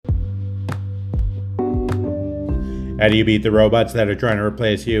How do you beat the robots that are trying to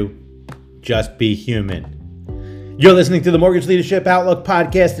replace you? Just be human. You're listening to the Mortgage Leadership Outlook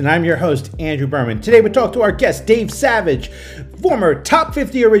podcast, and I'm your host, Andrew Berman. Today, we talk to our guest, Dave Savage, former top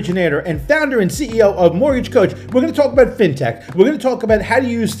 50 originator and founder and CEO of Mortgage Coach. We're going to talk about fintech. We're going to talk about how to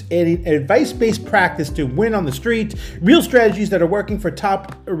use an advice-based practice to win on the street, real strategies that are working for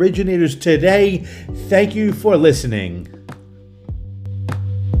top originators today. Thank you for listening.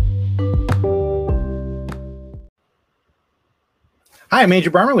 Hi, I'm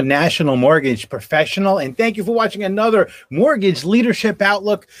Andrew Berman with National Mortgage Professional, and thank you for watching another Mortgage Leadership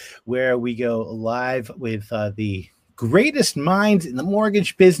Outlook, where we go live with the greatest minds in the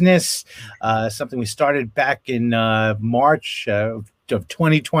mortgage business, something we started back in March of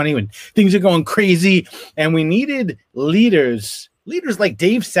 2020 when things are going crazy, and we needed leaders like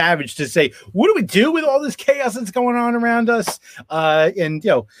Dave Savage to say, what do we do with all this chaos that's going on around us? And,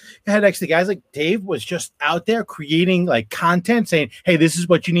 I had actually guys like Dave was just out there creating like content saying, hey, this is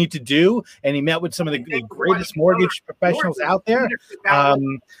what you need to do. And he met with some of the greatest mortgage professionals out there.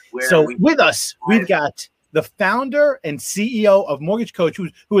 So with us, we've got the founder and CEO of Mortgage Coach, who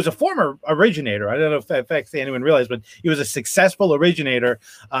was a former originator. I don't know if anyone realized, but he was a successful originator.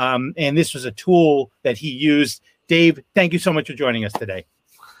 And this was a tool that he used. Dave, thank you so much for joining us today.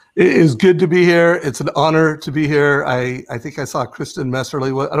 It is good to be here. It's an honor to be here. I think I saw Kristen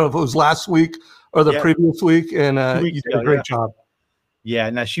Messerly. I don't know if it was last week or the previous week, and you did a great job.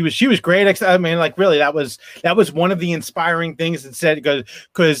 Yeah, no, she was great. I mean, like really, that was one of the inspiring things that said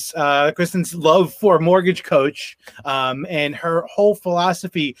because Kristen's love for Mortgage Coach, and her whole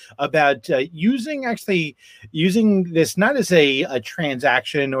philosophy about using this not as a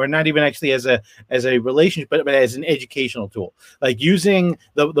transaction or not even actually as a relationship, but as an educational tool, like using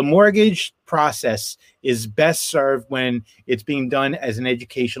the mortgage process is best served when it's being done as an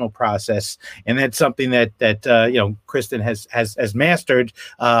educational process, and that's something that Kristen has mastered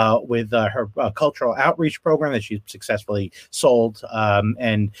with her cultural outreach program that she's successfully sold,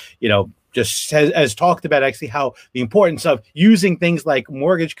 and just has talked about actually how the importance of using things like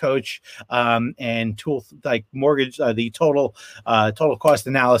Mortgage Coach and tools like mortgage, the total cost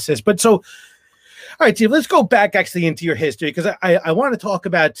analysis. But so. All right, Steve, let's go back actually into your history, because I want to talk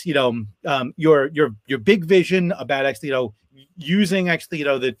about, your big vision about actually, using actually,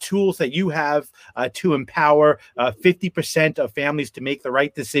 the tools that you have to empower 50% of families to make the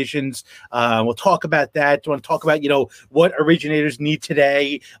right decisions. We'll talk about that. I want to talk about, what originators need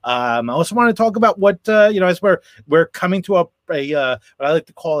today. I also want to talk about what, as we're coming to what I like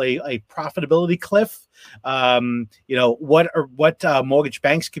to call a profitability cliff. What mortgage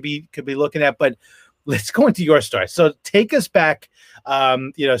banks could be looking at, but let's go into your story. So take us back.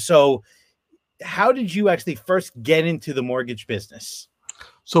 So how did you actually first get into the mortgage business?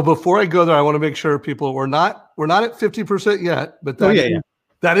 So before I go there, I want to make sure people we're not at 50% yet, but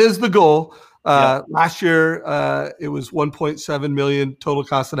that is the goal. Last year, it was 1.7 million total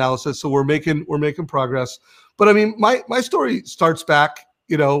cost analysis. So we're making progress. But I mean, my story starts back,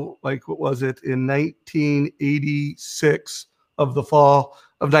 like what was it in 1986 of the fall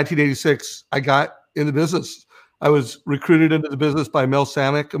of 1986, I got in the business. I was recruited into the business by Mel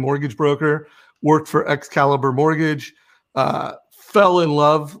Samick, a mortgage broker, worked for Excalibur Mortgage, fell in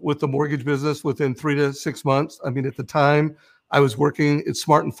love with the mortgage business within 3 to 6 months. I mean, at the time I was working at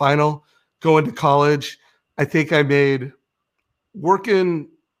Smart and Final, going to college. I think I made, working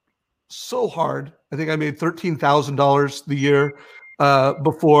so hard, I think I made $13,000 the year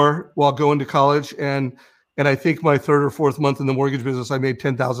before while going to college. And I think my third or fourth month in the mortgage business, I made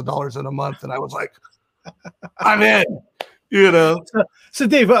 $10,000 in a month. And I was like, I'm in, So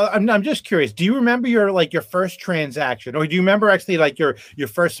Dave, I'm just curious. Do you remember your first transaction, or do you remember actually like your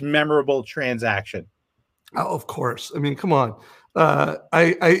first memorable transaction? Oh, of course. I mean, come on. I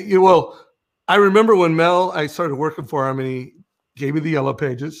remember when Mel, I started working for him, and he gave me the yellow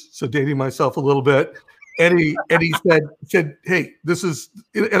pages. So dating myself a little bit. And he said, hey, this is,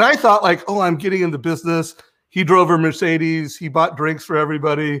 and I thought like, oh, I'm getting in the business. He drove a Mercedes. He bought drinks for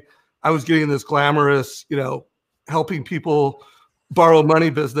everybody. I was getting this glamorous, helping people borrow money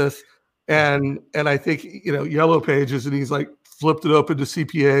business. And I think, yellow pages, and he's like flipped it open to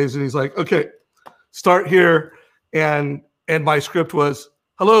CPAs, and he's like, okay, start here. And my script was,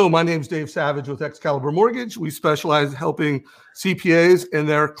 hello, my name's Dave Savage with Excalibur Mortgage. We specialize in helping CPAs and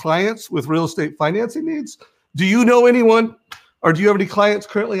their clients with real estate financing needs. Do you know anyone, or do you have any clients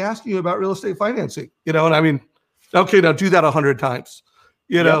currently asking you about real estate financing? And I mean, okay, now do that 100 times,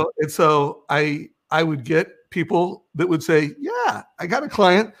 And so I would get people that would say, yeah, I got a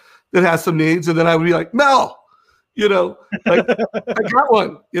client that has some needs. And then I would be like, Mel, like I got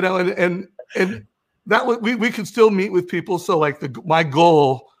one, and that we could still meet with people. So like my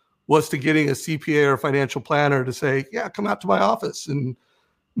goal was to getting a CPA or a financial planner to say, yeah, come out to my office. And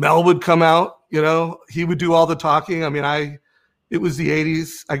Mel would come out, he would do all the talking. I mean, it was the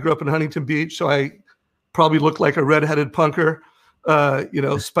 80s. I grew up in Huntington Beach, so I probably looked like a redheaded punker,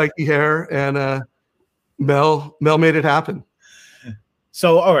 spiky hair, and Mel made it happen.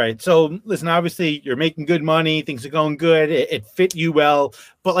 So, all right. So listen, obviously you're making good money. Things are going good. It fit you well.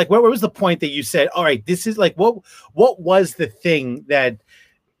 But like, where was the point that you said, all right, this is like, what was the thing that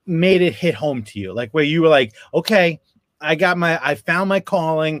made it hit home to you? Like where you were like, okay, I found my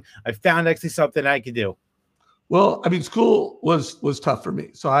calling. I found actually something I could do. Well, I mean, school was tough for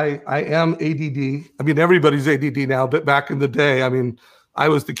me. So I am ADD. I mean, everybody's ADD now, but back in the day, I mean, I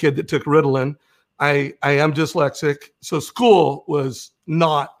was the kid that took Ritalin. I am dyslexic. So school was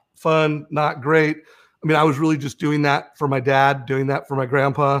not fun, not great. I mean, I was really just doing that for my dad, doing that for my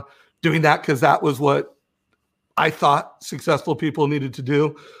grandpa, doing that because that was what I thought successful people needed to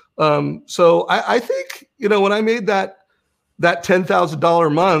do. So I think, when I made that $10,000 a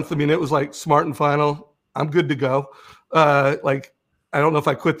month, I mean, it was like smart and final. I'm good to go. Like, I don't know if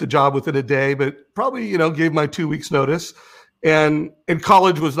I quit the job within a day, but probably, gave my 2 weeks notice. And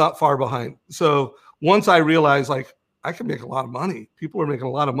college was not far behind. So once I realized like I can make a lot of money, people are making a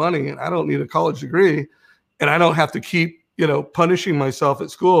lot of money and I don't need a college degree and I don't have to keep, punishing myself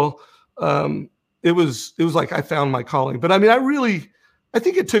at school. It was like I found my calling. But I mean, I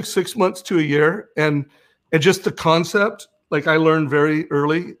think it took 6 months to a year and just the concept, like I learned very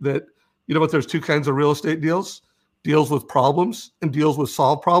early that, there's two kinds of real estate deals with problems and deals with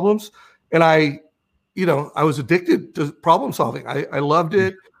solved problems. And I was addicted to problem solving. I loved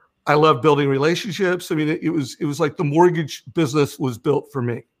it. I loved building relationships. I mean, it was like the mortgage business was built for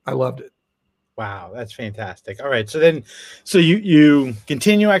me. I loved it. Wow, that's fantastic. All right. So you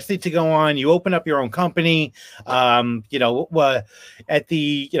continue actually to go on, you open up your own company, at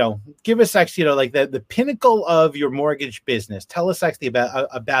the, give us actually, like the pinnacle of your mortgage business. Tell us actually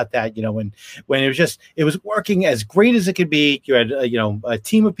about that, when it was working as great as it could be. You had, a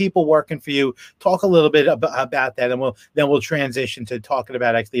team of people working for you. Talk a little bit about that. And then we'll transition to talking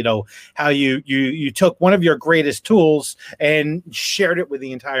about actually, how you took one of your greatest tools and shared it with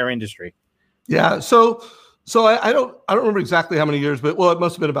the entire industry. Yeah. So I don't remember exactly how many years, but it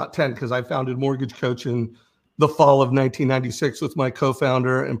must have been about 10 because I founded Mortgage Coach in the fall of 1996 with my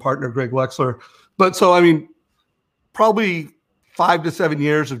co-founder and partner, Greg Wexler. But so, I mean, probably 5 to 7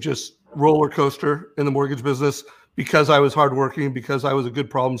 years of just roller coaster in the mortgage business because I was hardworking, because I was a good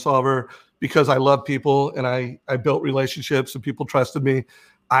problem solver, because I love people and I built relationships and people trusted me.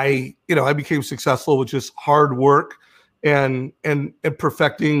 I became successful with just hard work and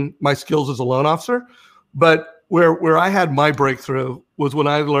perfecting my skills as a loan officer. But where I had my breakthrough was when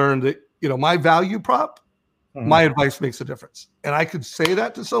I learned that, my value prop, my advice makes a difference. And I could say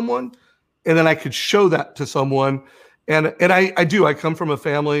that to someone, and then I could show that to someone. And I come from a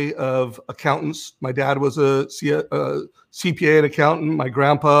family of accountants. My dad was a CPA and accountant. My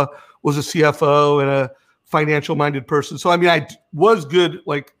grandpa was a CFO and a financial minded person. So, I mean, I was good,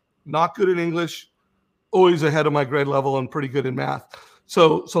 like not good in English, always ahead of my grade level and pretty good in math.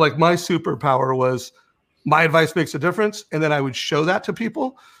 So like my superpower was my advice makes a difference. And then I would show that to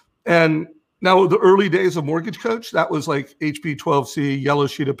people. And now the early days of Mortgage Coach, that was like HP 12C, yellow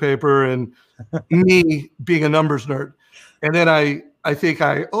sheet of paper, and me being a numbers nerd. And then I think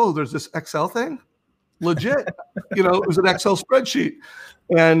there's this Excel thing, legit. It was an Excel spreadsheet.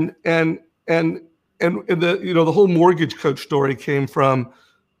 And the whole Mortgage Coach story came from,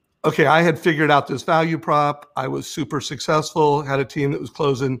 okay, I had figured out this value prop. I was super successful, had a team that was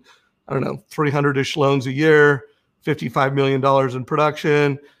closing, 300-ish loans a year, $55 million in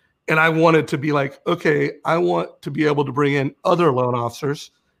production. And I wanted to be like, okay, I want to be able to bring in other loan officers,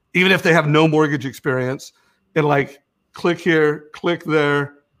 even if they have no mortgage experience, and like click here, click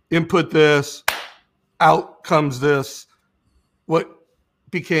there, input this, out comes this, what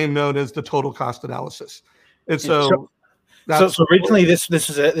became known as the total cost analysis. And so originally this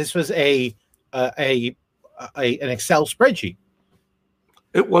was an Excel spreadsheet.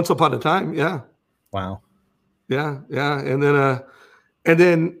 Once upon a time, yeah. Wow. Yeah. And then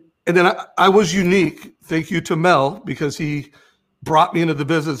I was unique. Thank you to Mel, because he brought me into the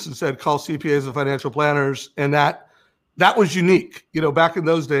business and said, call CPAs and financial planners. And that was unique. Back in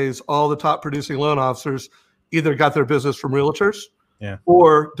those days, all the top producing loan officers either got their business from realtors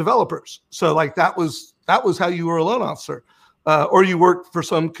or developers. So like that was how you were a loan officer. Or you worked for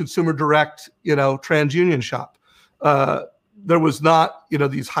some consumer direct, TransUnion shop. There was not,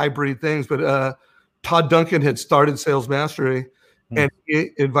 these hybrid things, but Todd Duncan had started Sales Mastery, and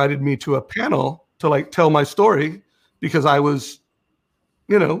he invited me to a panel to like tell my story because I was,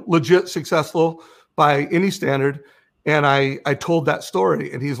 legit successful by any standard. And I told that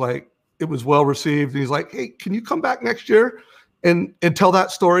story, and he's like, it was well received. And he's like, hey, can you come back next year and tell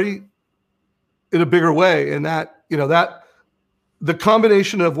that story in a bigger way? And that, that the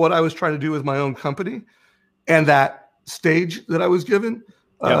combination of what I was trying to do with my own company and that stage that I was given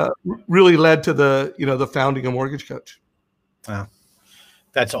really led to the founding of Mortgage Coach. Wow.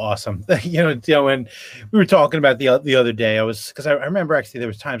 That's awesome. When we were talking about the other day, because I remember actually there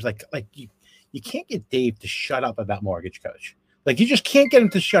was times like you can't get Dave to shut up about Mortgage Coach. Like you just can't get him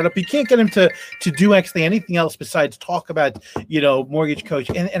to shut up. You can't get him to do actually anything else besides talk about, Mortgage Coach.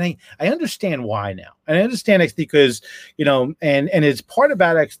 And I understand why now. And I understand actually because, and it's part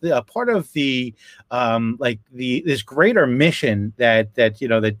about actually a part of the this greater mission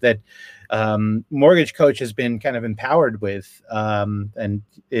that Mortgage Coach has been kind of empowered with, and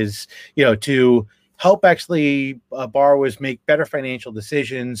is, to help actually borrowers make better financial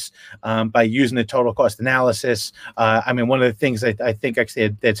decisions by using the total cost analysis. One of the things I think actually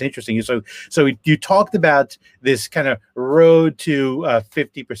that's interesting is so you talked about this kind of road to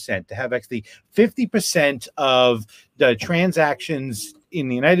 50%, to have actually 50% of the transactions in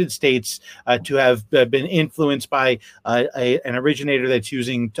the United States to have been influenced by an originator that's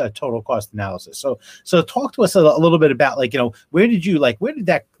using total cost analysis. So talk to us a little bit about where did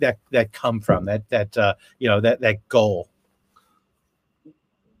that come from, that goal?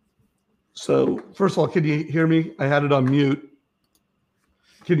 So first of all, can you hear me? I had it on mute.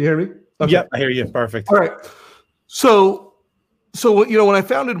 Can you hear me? Okay. Yep, I hear you. Perfect. All right. So when I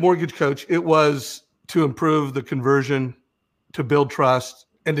founded Mortgage Coach, it was to improve the conversion, to build trust,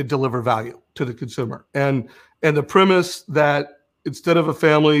 and to deliver value to the consumer. And the premise that instead of a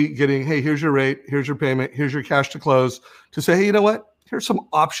family getting, hey, here's your rate, here's your payment, here's your cash to close, to say, hey, you know what? Here's some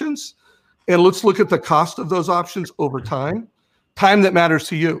options, and let's look at the cost of those options over time that matters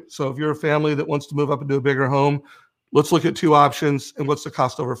to you. So if you're a family that wants to move up into a bigger home, let's look at 2 options and what's the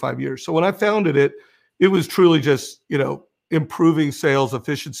cost over 5 years. So when I founded it, it was truly just, improving sales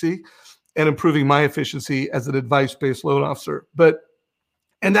efficiency and improving my efficiency as an advice-based loan officer.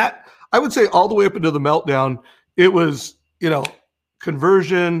 And that, I would say all the way up into the meltdown, it was,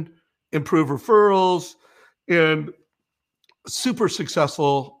 conversion, improve referrals, and super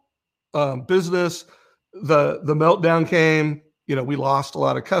successful business. The meltdown came, we lost a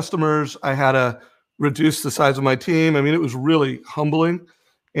lot of customers. I had to reduce the size of my team. It was really humbling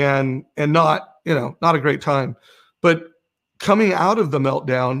and not a great time. But coming out of the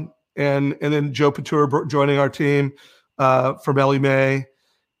meltdown, and then Joe Patur joining our team from Ellie Mae,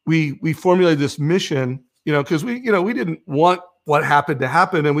 we formulated this mission, because we didn't want what happened to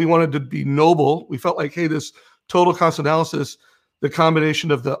happen, and we wanted to be noble. We felt like, hey, this total cost analysis, the combination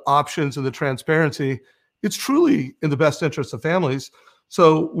of the options and the transparency, it's truly in the best interest of families.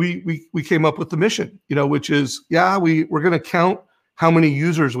 So we came up with the mission, which is, we're going to count how many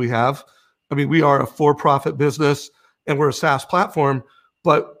users we have. We are a for-profit business and we're a SaaS platform,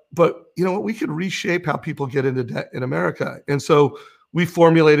 but we could reshape how people get into debt in America. And so we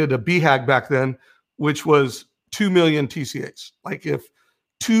formulated a BHAG back then, which was 2 million TCAs. Like if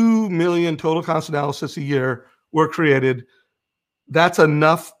 2 million total cost analysis a year were created, that's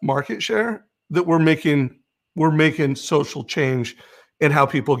enough market share that we're making social change in how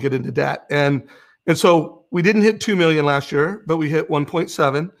people get into debt. And so we didn't hit 2 million last year, but we hit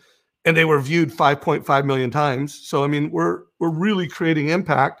 1.7, and they were viewed 5.5 million times. So we're really creating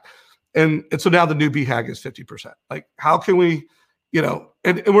impact. And so now the new BHAG is 50%. Like how can we,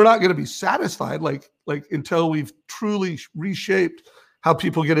 and we're not going to be satisfied like until we've truly reshaped how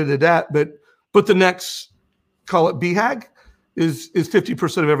people get into debt. But the next, call it BHAG, is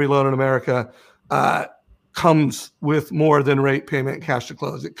 50% of every loan in America comes with more than rate, payment, cash to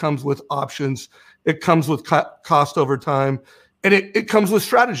close. It comes with options. It comes with cost over time. And it comes with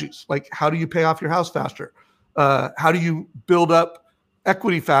strategies. Like how do you pay off your house faster? How do you build up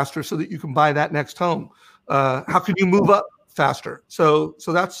equity faster so that you can buy that next home? How can you move up faster? So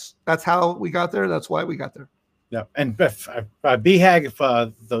that's how we got there. That's why we got there. Yeah, and BHAG, if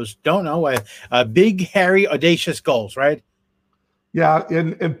those don't know, big, hairy, audacious goals, right? Yeah,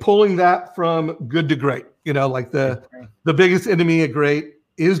 and pulling that from good to great. Like the biggest enemy of great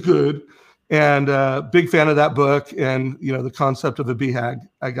is good, and big fan of that book, and the concept of the BHAG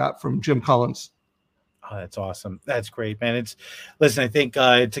I got from Jim Collins. Oh, that's awesome. That's great, man. Listen, I think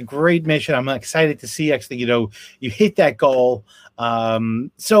it's a great mission. I'm excited to see actually, you hit that goal.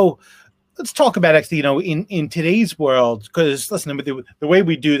 So let's talk about actually, in today's world, because listen, the way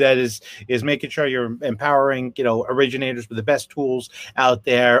we do that is making sure you're empowering, originators with the best tools out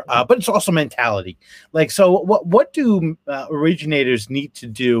there, but it's also mentality. Like, so what do originators need to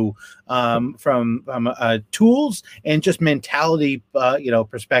do from tools and just mentality,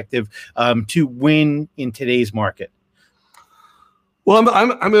 perspective, to win in today's market? Well,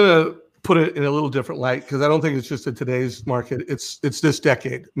 I'm going to put it in a little different light, because I don't think it's just in today's market. It's this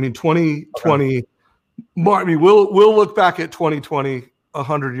decade. I mean, 2020. Okay. I mean, we'll look back at 2020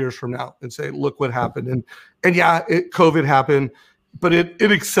 100 years from now and say, look what happened. And yeah, COVID happened, but it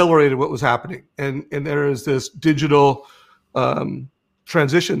accelerated what was happening. And there is this digital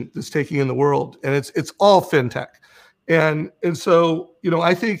transition that's taking in the world, and it's all fintech. And so,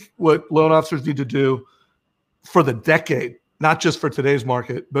 I think what loan officers need to do for the decade, not just for today's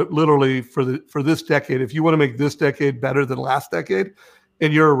market, but literally for this decade. If you want to make this decade better than last decade,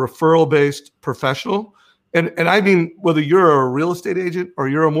 and you're a referral-based professional, and I mean whether you're a real estate agent or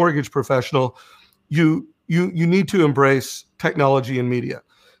you're a mortgage professional, you need to embrace technology and media.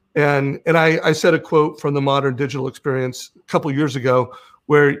 And I said a quote from the Modern Digital Experience a couple of years ago,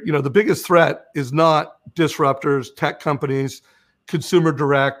 where the biggest threat is not disruptors, tech companies, consumer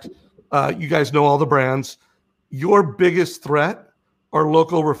direct. You guys know all the brands. Your biggest threat are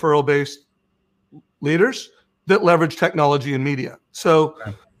local referral-based leaders that leverage technology and media. So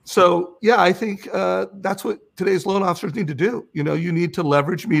yeah, I think that's what today's loan officers need to do. You need to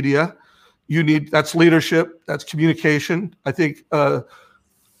leverage media. That's leadership, that's communication. I think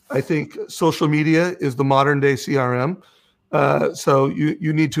social media is the modern day CRM. So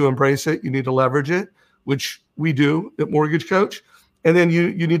you need to embrace it. You need to leverage it, which we do at Mortgage Coach. And then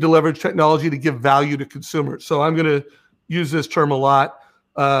you need to leverage technology to give value to consumers. So I'm going to use this term a lot.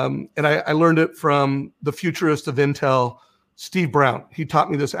 And I learned it from the futurist of Intel, Steve Brown. He taught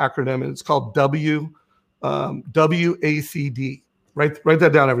me this acronym, and it's called WACD. Write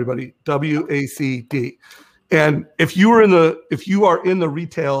that down, everybody. WACD. And if you are in the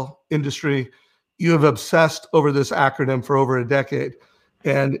retail industry, you have obsessed over this acronym for over a decade.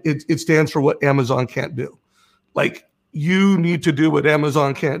 And it stands for what Amazon can't do. Like, you need to do what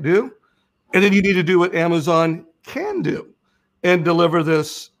Amazon can't do, and then you need to do what Amazon can do and deliver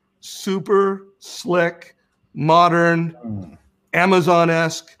this super slick, modern,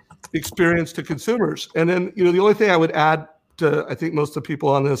 Amazon-esque experience to consumers. And then, the only thing I would add to, I think most of the people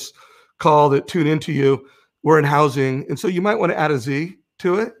on this call that tune into you, we're in housing. And so you might want to add a Z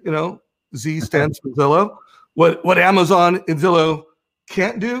to it. Z stands for Zillow. What Amazon and Zillow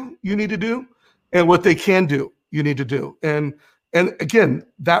can't do, you need to do, and what they can do, you need to do. And again,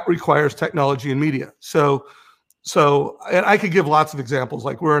 that requires technology and media. So and I could give lots of examples.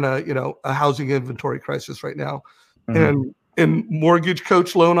 Like, we're in a housing inventory crisis right now. Mm-hmm. And Mortgage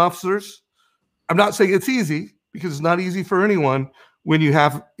Coach loan officers, I'm not saying it's easy, because it's not easy for anyone when you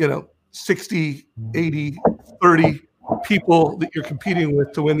have 60, 80, 30 people that you're competing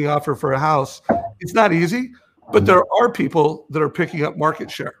with to win the offer for a house. It's not easy, but there are people that are picking up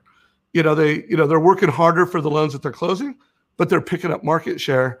market share. They're working harder for the loans that they're closing, but they're picking up market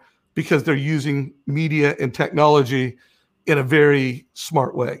share because they're using media and technology in a very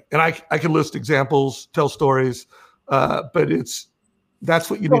smart way. And I can list examples, tell stories, but that's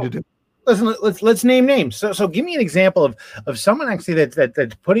what you need to do. Listen, let's name names. So give me an example of someone actually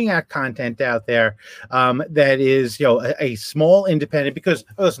that's putting out content out there that is a small independent. Because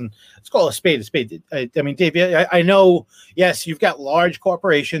listen, let's call a spade a spade. I mean, Dave, I know, yes, you've got large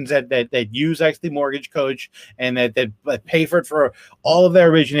corporations that use actually Mortgage Coach and that pay for all of their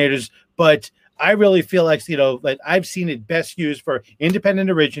originators, but I really feel like, that I've seen it best used for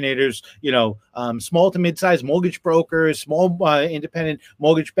independent originators, small to mid-sized mortgage brokers, small independent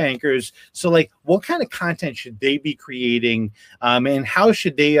mortgage bankers. So, like, what kind of content should they be creating, and how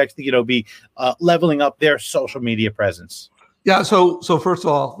should they actually, be leveling up their social media presence? Yeah. So first of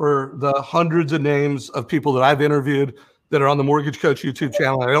all, for the hundreds of names of people that I've interviewed that are on the Mortgage Coach YouTube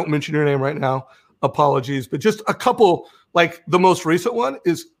channel, I don't mention your name right now, apologies, but just a couple. Like, the most recent one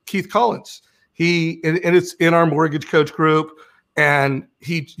is Keith Collins. And it's in our Mortgage Coach group, and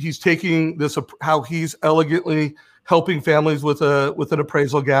he's taking this, how he's elegantly helping families with an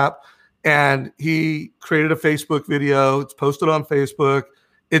appraisal gap, and he created a Facebook video. It's posted on Facebook.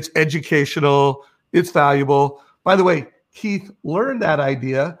 It's educational. It's valuable. By the way, Keith learned that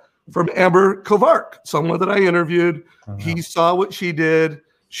idea from Amber Kovark, someone that I interviewed. Uh-huh. He saw what she did.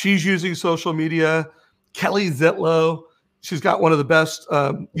 She's using social media. Kelly Zitlow. She's got one of the best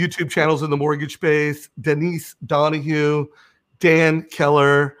YouTube channels in the mortgage space. Denise Donahue, Dan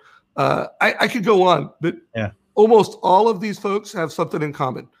Keller. I could go on, but almost all of these folks have something in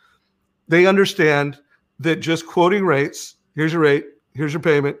common. they understand that just quoting rates, here's your rate, here's your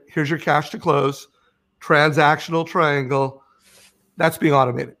payment, here's your cash to close, transactional triangle, that's being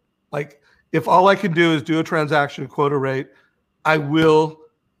automated. Like if all I can do is do a transaction, quote a rate, the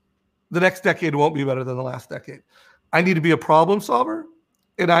next decade won't be better than the last decade. I need to be a problem solver,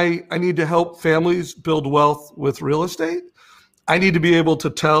 and I need to help families build wealth with real estate. I need to be able to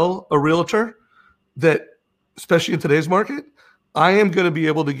tell a realtor that, especially in today's market, I am going to be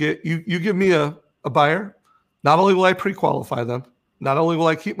able to get you give me a buyer. Not only will I pre-qualify them, not only will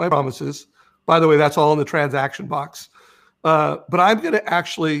I keep my promises, by the way, that's all in the transaction box, but I'm going to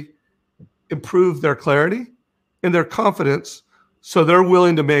actually improve their clarity and their confidence so they're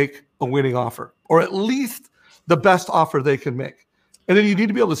willing to make a winning offer, or at least the best offer they can make. And then you need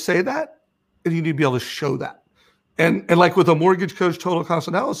to be able to say that, and you need to be able to show that. And like with a Mortgage Coach total cost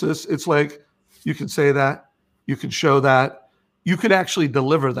analysis, it's like you can say that, you can show that, you can actually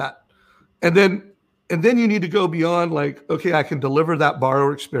deliver that. And then you need to go beyond like, okay, I can deliver that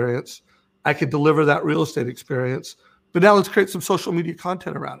borrower experience, I can deliver that real estate experience, but now let's create some social media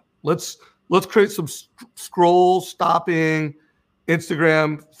content around it. Let's create some scroll stopping,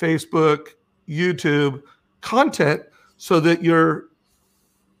 Instagram, Facebook, YouTube content so that you're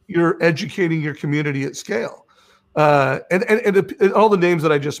educating your community at scale. And all the names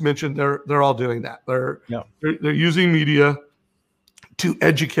that I just mentioned, they're all doing that. They're using media to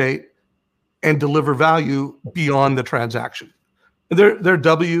educate and deliver value beyond the transaction. And they're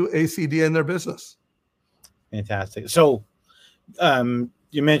WACD in their business. Fantastic. So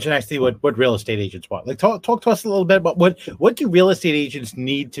you mentioned actually what real estate agents want. Like talk to us a little bit about what do real estate agents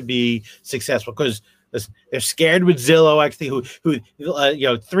need to be successful? Because they're scared with Zillow, actually,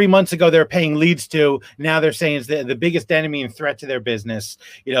 who 3 months ago they're paying leads to. Now they're saying is the biggest enemy and threat to their business.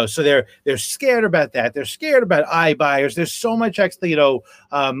 So they're scared about that. They're scared about iBuyers. There's so much actually,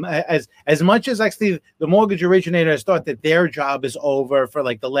 as much as actually the mortgage originator has thought that their job is over for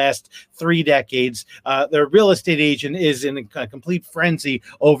like the last 3 decades. The real estate agent is in a complete frenzy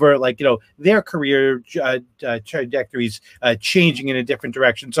over their career trajectories changing in a different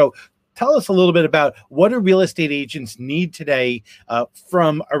direction. So tell us a little bit about what do real estate agents need today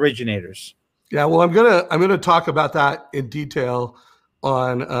from originators? Yeah, well, I'm gonna talk about that in detail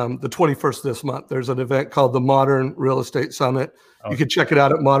on the 21st this month. There's an event called the Modern Real Estate Summit. You can check it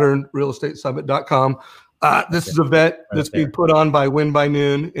out at modernrealestatessummit.com. This is an event that's being put on by Win by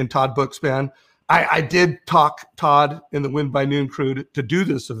Noon and Todd Bookspan. I did talk Todd and the Win by Noon crew to do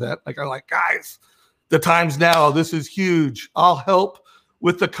this event. I'm like, guys, the time's now. This is huge. I'll help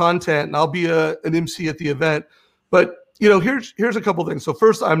with the content, and I'll be an MC at the event. But here's a couple things. So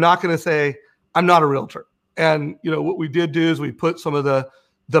first, I'm not going to say I'm not a realtor. And what we did do is we put some of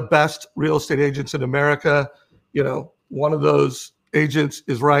the best real estate agents in America. One of those agents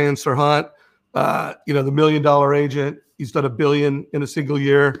is Ryan Serhant, the $1 million agent. He's done $1 billion in a single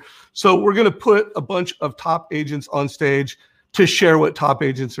year. So we're going to put a bunch of top agents on stage to share what top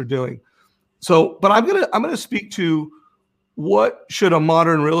agents are doing. So, but I'm gonna speak to what should a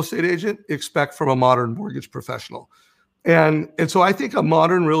modern real estate agent expect from a modern mortgage professional? And so I think a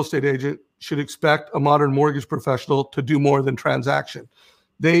modern real estate agent should expect a modern mortgage professional to do more than transaction.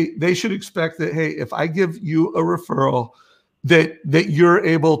 They should expect that, hey, if I give you a referral, that you're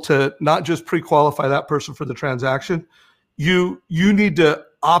able to not just pre-qualify that person for the transaction, you need to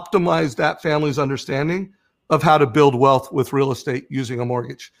optimize that family's understanding of how to build wealth with real estate using a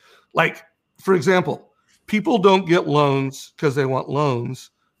mortgage. Like, for example, people don't get loans because they want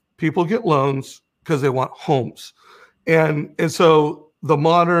loans. People get loans because they want homes. And so the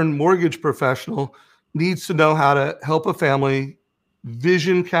modern mortgage professional needs to know how to help a family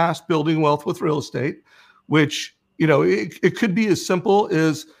vision cast building wealth with real estate, which, it could be as simple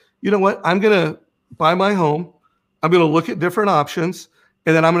as, I'm going to buy my home. I'm going to look at different options,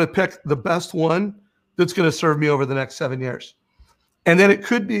 and then I'm going to pick the best one that's going to serve me over the next 7 years. And then it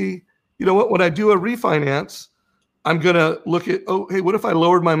could be, when I do a refinance, I'm going to look at, hey, what if I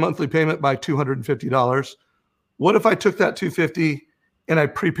lowered my monthly payment by $250? What if I took that $250 and I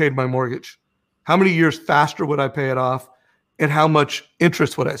prepaid my mortgage? How many years faster would I pay it off? And how much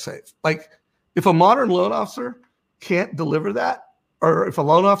interest would I save? Like, if a modern loan officer can't deliver that, or if a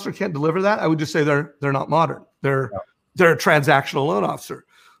loan officer can't deliver that, I would just say they're not modern. They're a transactional loan officer.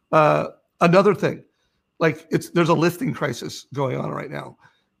 Another thing, there's a listing crisis going on right now.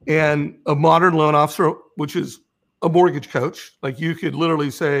 And a modern loan officer, which is a mortgage coach, you could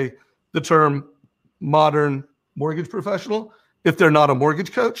literally say the term modern mortgage professional. If they're not a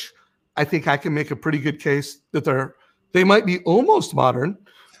mortgage coach, I think I can make a pretty good case that they might be almost modern,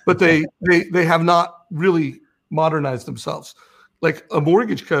 but they have not really modernized themselves. Like, a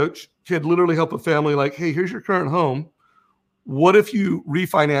mortgage coach could literally help a family like, hey, here's your current home. What if you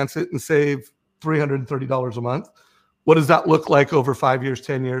refinance it and save $330 a month? What does that look like over 5 years,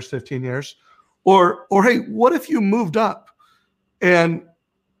 10 years, 15 years? Or hey, what if you moved up and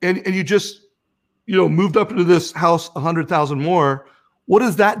you just, moved up into this house 100,000 more? What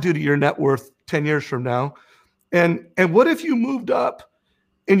does that do to your net worth 10 years from now? And what if you moved up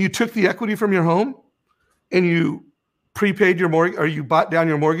and you took the equity from your home and you prepaid your mortgage, or you bought down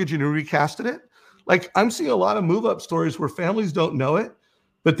your mortgage and you recasted it? Like, I'm seeing a lot of move up stories where families don't know it,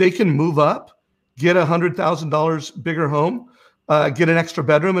 but they can move up, get $100,000 bigger home, get an extra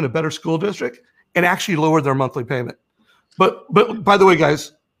bedroom in a better school district, and actually lower their monthly payment. But by the way,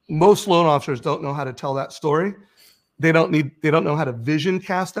 guys, most loan officers don't know how to tell that story. They don't know how to vision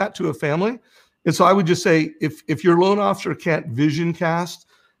cast that to a family. And so I would just say, if your loan officer can't vision cast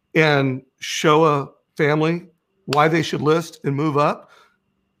and show a family why they should list and move up,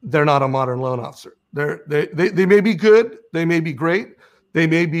 they're not a modern loan officer. They may be good, they may be great, they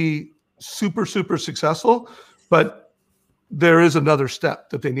may be super, super successful, but there is another step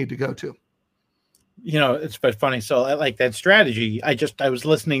that they need to go to. It's but funny. So I like that strategy. I was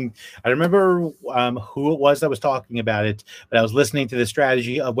listening. I remember who it was that was talking about it, but I was listening to the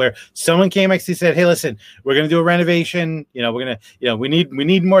strategy of where someone came actually said, "Hey, listen, we're going to do a renovation. We're going to, we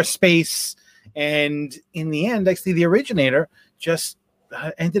need more space." And in the end, actually, the originator just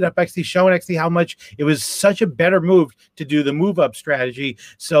ended up actually showing how much it was such a better move to do the move up strategy.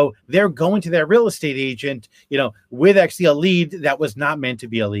 So they're going to their real estate agent, with actually a lead that was not meant to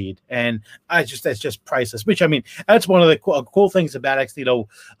be a lead. And that's just priceless, which, I mean, that's one of the cool things about actually,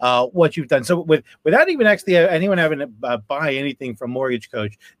 what you've done. So without even actually anyone having to buy anything from Mortgage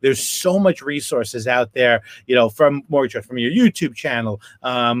Coach, there's so much resources out there, from Mortgage Coach, from your YouTube channel,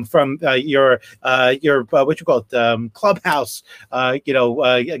 from your what you call it, Clubhouse, get-togethers,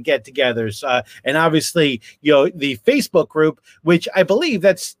 and obviously, the Facebook group, which I believe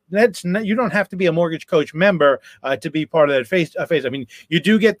that's not, you don't have to be a Mortgage Coach member to be part of that phase. I mean, you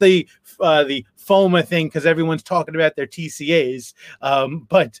do get the FOMA thing because everyone's talking about their TCAs,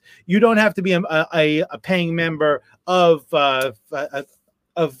 but you don't have to be a paying member of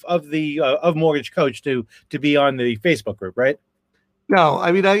Mortgage Coach to be on the Facebook group, right? No,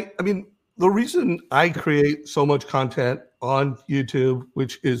 I mean, the reason I create so much content on YouTube,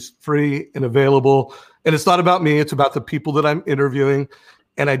 which is free and available, and it's not about me, it's about the people that I'm interviewing.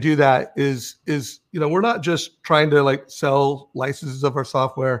 And I do that is we're not just trying to like sell licenses of our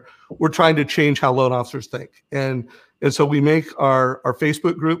software. We're trying to change how loan officers think. And so we make our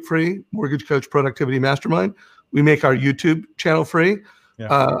Facebook group free, Mortgage Coach Productivity Mastermind. We make our YouTube channel free.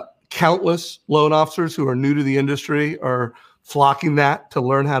 Yeah. Countless loan officers who are new to the industry are flocking that to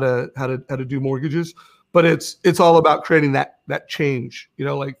learn how to do mortgages. But it's all about creating that change.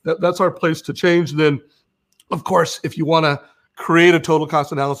 That's our place to change. And then, of course, if you want to create a total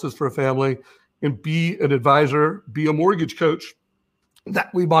cost analysis for a family and be an advisor, be a mortgage coach,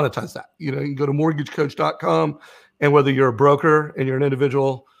 that we monetize that. You can go to mortgagecoach.com, and whether you're a broker and you're an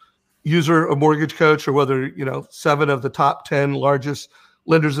individual user of Mortgage Coach, or whether 7 of the top 10 largest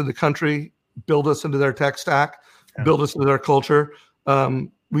lenders in the country build us into their tech stack, build us into their culture,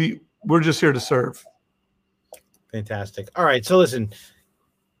 we're just here to serve. Fantastic. All right. So listen,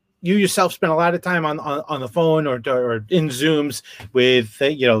 you yourself spend a lot of time on the phone or in Zooms with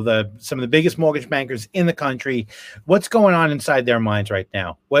some of the biggest mortgage bankers in the country. What's going on inside their minds right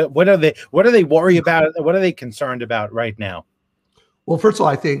now? What are they worried about? What are they concerned about right now? Well, first of all,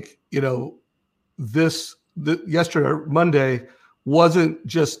 I think yesterday, Monday, wasn't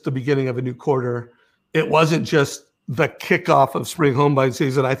just the beginning of a new quarter. It wasn't just the kickoff of spring home buying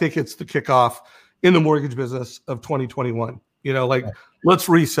season. I think it's the kickoff in the mortgage business of 2021. Let's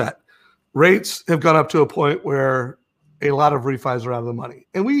reset. Rates have gone up to a point where a lot of refis are out of the money.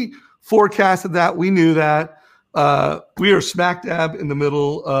 And we forecasted that. We knew that. We are smack dab in the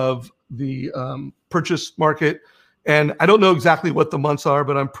middle of the purchase market. And I don't know exactly what the months are,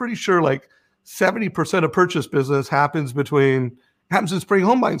 but I'm pretty sure like 70% of purchase business happens in spring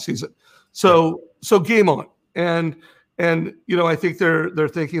home buying season. So game on. And I think they're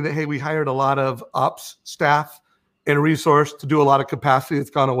thinking that, hey, we hired a lot of ops staff and resource to do a lot of capacity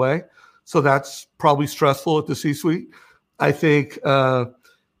that's gone away. So that's probably stressful at the C-suite. I think,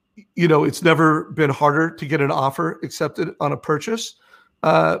 it's never been harder to get an offer accepted on a purchase.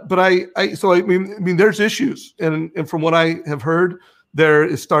 But there's issues. And from what I have heard, there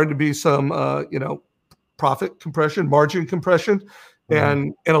is starting to be some, profit compression, margin compression,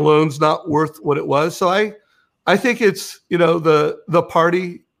 and a loan's not worth what it was. So I think it's, the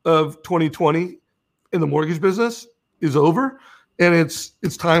party of 2020 in the mortgage business is over. and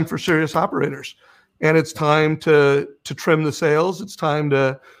it's time for serious operators, and it's time to trim the sails. It's time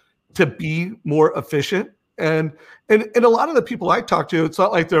to be more efficient. And a lot of the people I talk to, it's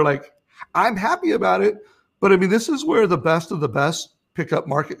not like they're like, I'm happy about it, but I mean, this is where the best of the best pick up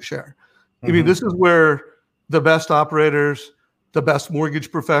market share. I mean, this is where the best operators, the best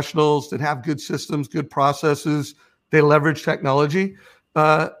mortgage professionals that have good systems, good processes, they leverage technology,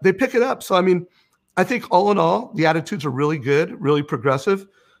 they pick it up. So, I mean, I think all in all, the attitudes are really good, really progressive.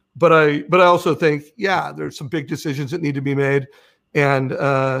 But I also think, yeah, there's some big decisions that need to be made. And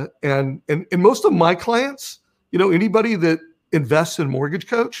most of my clients, you know, anybody that invests in Mortgage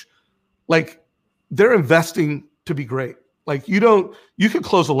Coach, like they're investing to be great. Like you can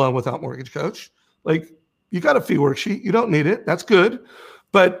close a loan without Mortgage Coach. Like you got a fee worksheet, you don't need it. That's good.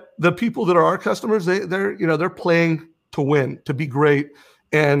 But the people that are our customers, they're playing to win, to be great,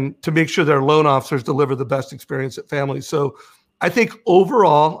 and to make sure their loan officers deliver the best experience at families. So I think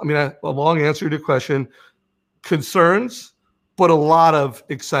overall, I mean, a long answer to your question, concerns, but a lot of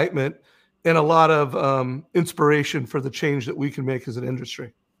excitement and a lot of inspiration for the change that we can make as an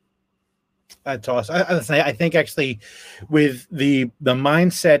industry. That's awesome. I think actually with the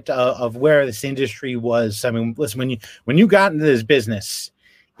mindset of where this industry was, I mean, listen, when you got into this business,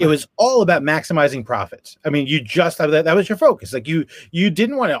 it was all about maximizing profits. I mean, that was your focus. Like you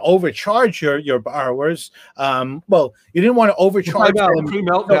didn't want to overcharge your borrowers. Well, you didn't want to overcharge them.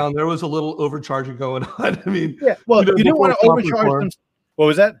 Pre-meltdown, there was a little overcharging going on. I mean, yeah. Well, you didn't want to overcharge them. What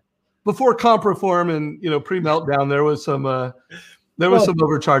was that? Before comp reform and pre-meltdown, there was some some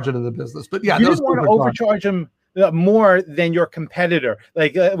overcharging in the business. But yeah, you didn't want to overcharge them more than your competitor,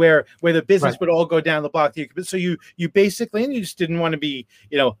 like where the business would all go down the block. So you basically, and you just didn't want to be,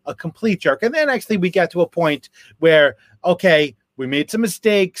 a complete jerk. And then actually we got to a point where, okay, we made some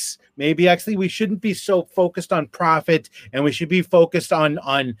mistakes. Maybe actually we shouldn't be so focused on profit, and we should be focused on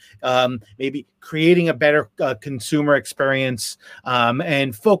maybe creating a better consumer experience,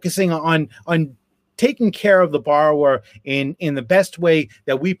 and focusing on taking care of the borrower in the best way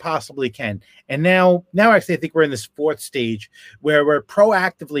that we possibly can. And now actually, I think we're in this fourth stage where we're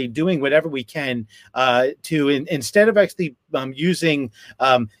proactively doing whatever we can to instead of actually using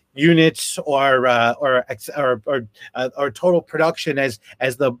units or total production as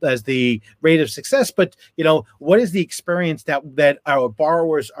the rate of success, but what is the experience that our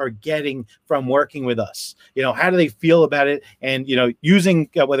borrowers are getting from working with us? How do they feel about it? And using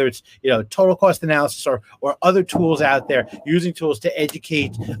whether it's total cost analysis or other tools out there, using tools to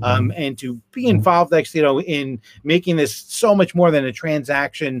educate and to be involved actually in making this so much more than a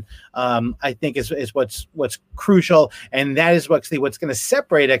transaction, I think is what's crucial, and that is what's going to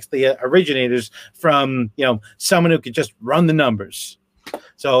separate actually originators from someone who could just run the numbers.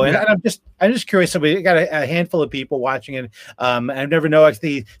 So, and I'm just curious. So we got a handful of people watching it. I never know.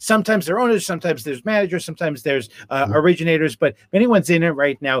 Actually, sometimes they're owners, sometimes there's managers, sometimes there's originators. But if anyone's in it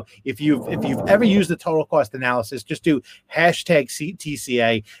right now, if you've ever used the total cost analysis, just do hashtag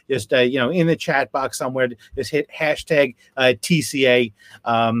TCA. Just in the chat box somewhere, just hit hashtag TCA.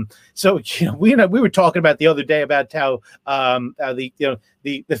 So we were talking about the other day about how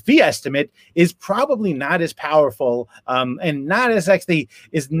the fee estimate is probably not as powerful and not actually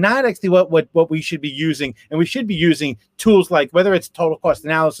what we should be using. And we should be using tools like, whether it's total cost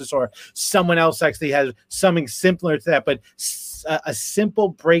analysis or someone else actually has something simpler to that, but a simple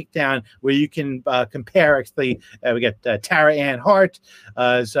breakdown where you can compare. Actually, we got Tara Ann Hart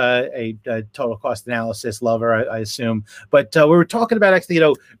as a total cost analysis lover, I assume. But we were talking about actually,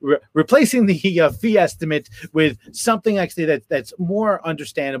 replacing the fee estimate with something actually that's more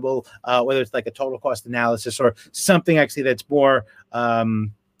understandable, whether it's like a total cost analysis or something actually that's more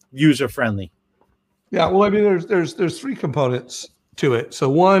user friendly. Yeah, well, I mean, there's three components to it. So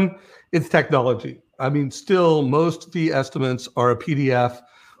one, it's technology. I mean, still most fee estimates are a PDF,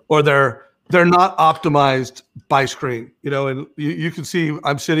 or they're not optimized by screen. And you can see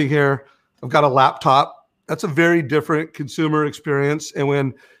I'm sitting here. I've got a laptop. That's a very different consumer experience. And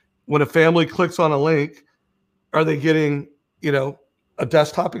when a family clicks on a link, are they getting a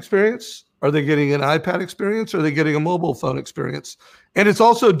desktop experience? Are they getting an iPad experience? Or are they getting a mobile phone experience? And it's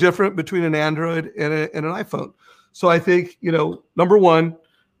also different between an Android and an iPhone. So I think number one,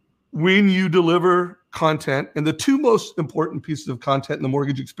 when you deliver content, and the two most important pieces of content in the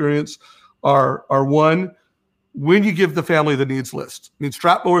mortgage experience are one, when you give the family the needs list. I mean,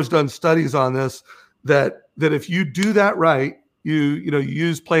 Strathmore has done studies on this, that if you do that right, you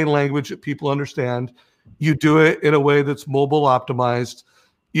use plain language that people understand, you do it in a way that's mobile optimized,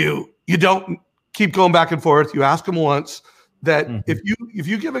 you don't keep going back and forth, you ask them once, that Mhm. if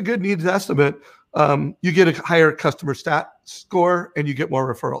you give a good needs estimate, you get a higher customer stat score and you get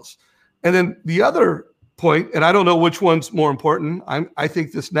more referrals. And then the other point, and I don't know which one's more important. I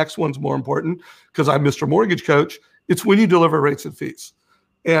think this next one's more important because I'm Mr. Mortgage Coach. It's when you deliver rates and fees,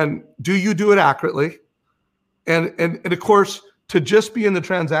 and do you do it accurately? And of course, to just be in the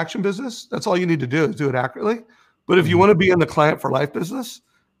transaction business, that's all you need to do is do it accurately. But if you want to be in the client for life business,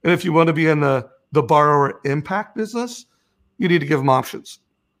 and if you want to be in the borrower impact business, you need to give them options.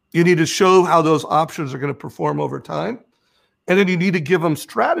 You need to show how those options are going to perform over time. And then you need to give them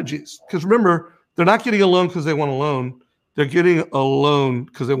strategies. Because remember, they're not getting a loan because they want a loan. They're getting a loan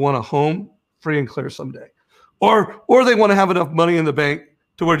because they want a home free and clear someday. Or they want to have enough money in the bank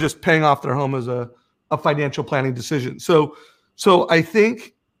to where just paying off their home is a financial planning decision. So I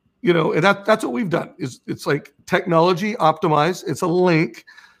think, and that's what we've done. It's like technology optimized. It's a link,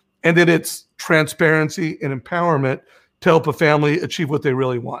 and then it's transparency and empowerment to help a family achieve what they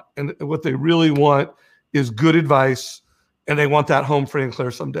really want. And what they really want is good advice, and they want that home free and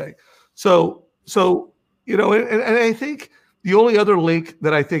clear someday. So and I think the only other link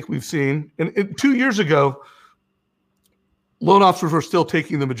that I think we've seen, and 2 years ago, loan officers were still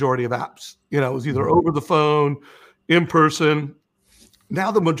taking the majority of apps. It was either over the phone, in person.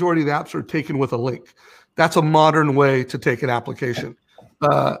 Now the majority of the apps are taken with a link. That's a modern way to take an application.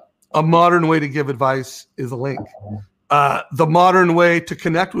 A modern way to give advice is a link. The modern way to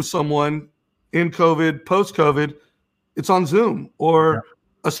connect with someone in COVID, post-COVID, it's on Zoom or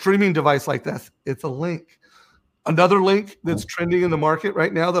a streaming device like that. It's a link. Another link that's trending in the market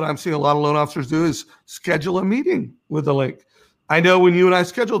right now that I'm seeing a lot of loan officers do is schedule a meeting with a link. I know when you and I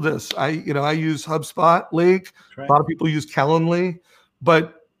scheduled this, I use HubSpot link. Right. A lot of people use Calendly,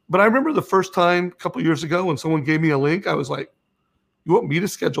 but I remember the first time a couple of years ago when someone gave me a link, I was like, "You want me to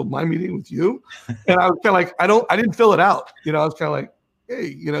schedule my meeting with you?" And I was kind of like, I didn't fill it out. I was kind of like, "Hey,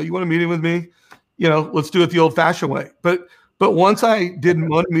 you want a meeting with me? Let's do it the old-fashioned way." But once I did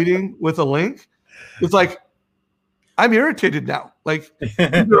one meeting with a link, it's like, I'm irritated now. Like,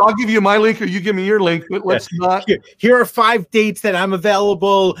 either I'll give you my link or you give me your link, but let's not. Here are 5 dates that I'm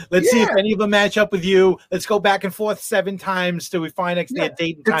available. Let's see if any of them match up with you. Let's go back and forth 7 times till we find actually a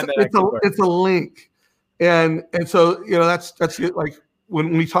date and time it's a link. And so, that's it. Like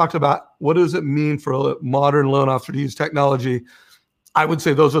when we talked about what does it mean for a modern loan officer to use technology, I would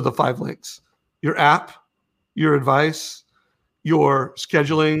say those are the 5 links: your app, your advice, your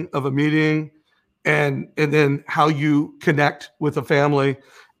scheduling of a meeting, and then how you connect with a family,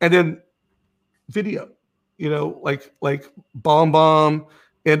 and then video, like BombBomb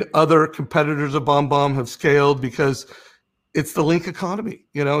and other competitors of BombBomb have scaled because it's the link economy,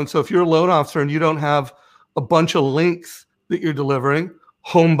 and so if you're a loan officer and you don't have a bunch of links that you're delivering,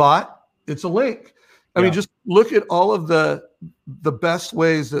 HomeBot, it's a link. I mean, just look at all of the best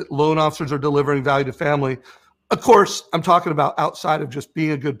ways that loan officers are delivering value to family. Of course, I'm talking about outside of just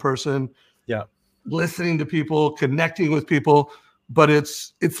being a good person, listening to people, connecting with people, but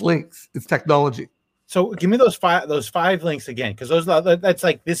it's links, it's technology. So give me those five links again, because that's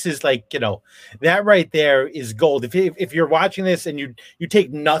like, this is like, that right there is gold. If you're watching this and you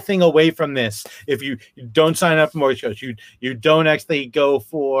take nothing away from this, if you don't sign up for Mortgage Coach, you don't actually go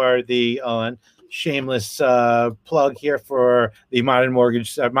for the shameless plug here for the Modern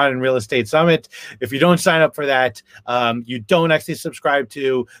Real Estate Summit. If you don't sign up for that, you don't actually subscribe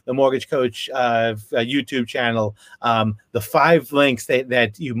to the Mortgage Coach YouTube channel. The 5 links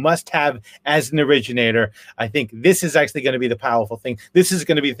that you must have as an originator. I think this is actually going to be the powerful thing. This is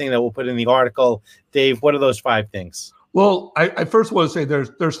going to be the thing that we'll put in the article. Dave, what are those 5 things? Well, I first want to say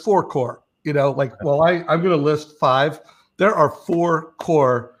there's 4 core. I'm going to list 5. There are 4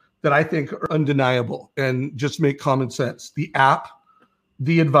 core that I think are undeniable and just make common sense: the app,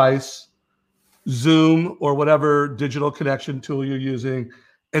 the advice, Zoom or whatever digital connection tool you're using,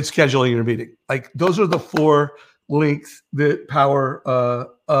 and scheduling your meeting. Like, those are the 4 links that power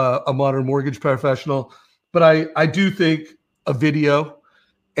a modern mortgage professional. But I do think a video,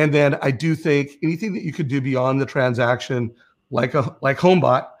 and then I do think anything that you could do beyond the transaction, like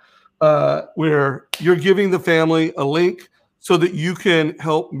HomeBot, where you're giving the family a link so that you can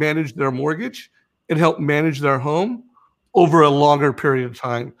help manage their mortgage and help manage their home over a longer period of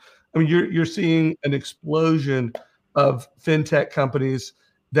time. I mean, you're seeing an explosion of fintech companies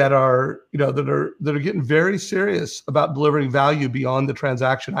that are getting very serious about delivering value beyond the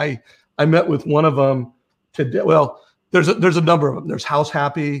transaction. I met with one of them today. Well, there's a number of them. There's House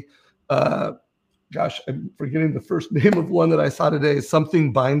Happy. Gosh, I'm forgetting the first name of one that I saw today.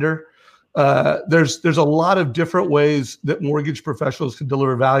 Something Binder. There's a lot of different ways that mortgage professionals can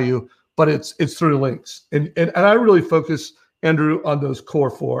deliver value, but it's through links. And I really focus Andrew, on those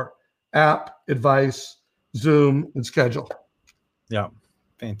core four: app, advice, Zoom, and schedule. Yeah,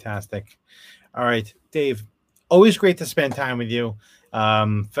 fantastic. All right, Dave, always great to spend time with you.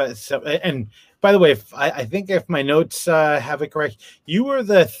 And by the way, I think if my notes have it correct, you were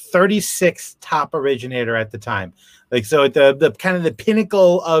the 36th top originator at the time. Like, so at the kind of the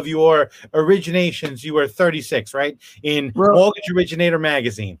pinnacle of your originations, you were 36, right? In Mortgage Originator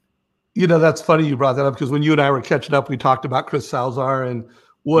magazine. You know, that's funny you brought that up, because when you and I were catching up, we talked about Chris Salzar and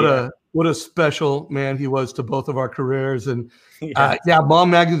what a special man he was to both of our careers. And Mom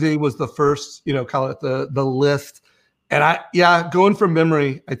Magazine was the first, call it the list. And going from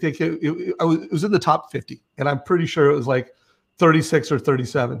memory, I think it was in the top 50, and I'm pretty sure it was like 36 or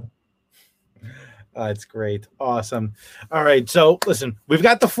 37. That's great. Awesome. All right. So listen, we've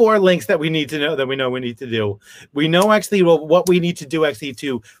got the 4 links that we need to know, that we know we need to do. We know actually what we need to do actually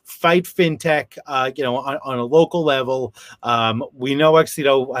to fight fintech, on a local level. We know actually,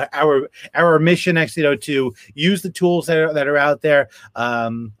 our mission actually, to use the tools that are out there.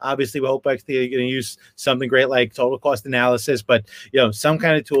 Obviously we hope actually you're going to use something great like total cost analysis, but some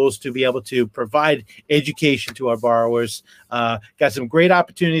kind of tools to be able to provide education to our borrowers. Got some great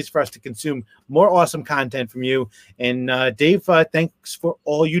opportunities for us to consume more awesome content from you. And Dave, thanks for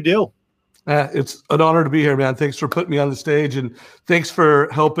all you do. It's an honor to be here, man. Thanks for putting me on the stage, and thanks for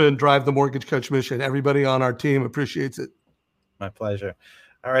helping drive the Mortgage Coach mission. Everybody on our team appreciates it. My pleasure.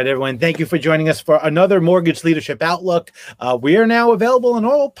 All right, everyone. Thank you for joining us for another Mortgage Leadership Outlook. We are now available on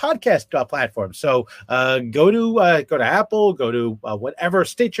all podcast platforms. So go to Apple, go to whatever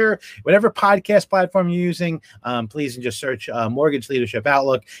Stitcher, whatever podcast platform you're using. Please just search Mortgage Leadership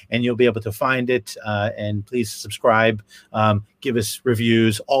Outlook, and you'll be able to find it. And please subscribe. Give us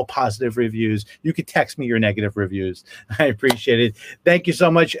reviews, all positive reviews. You can text me your negative reviews. I appreciate it. Thank you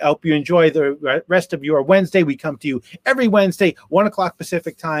so much. I hope you enjoy the rest of your Wednesday. We come to you every Wednesday, 1 o'clock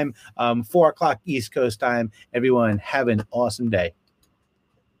Pacific time, 4 o'clock East Coast time. Everyone, have an awesome day.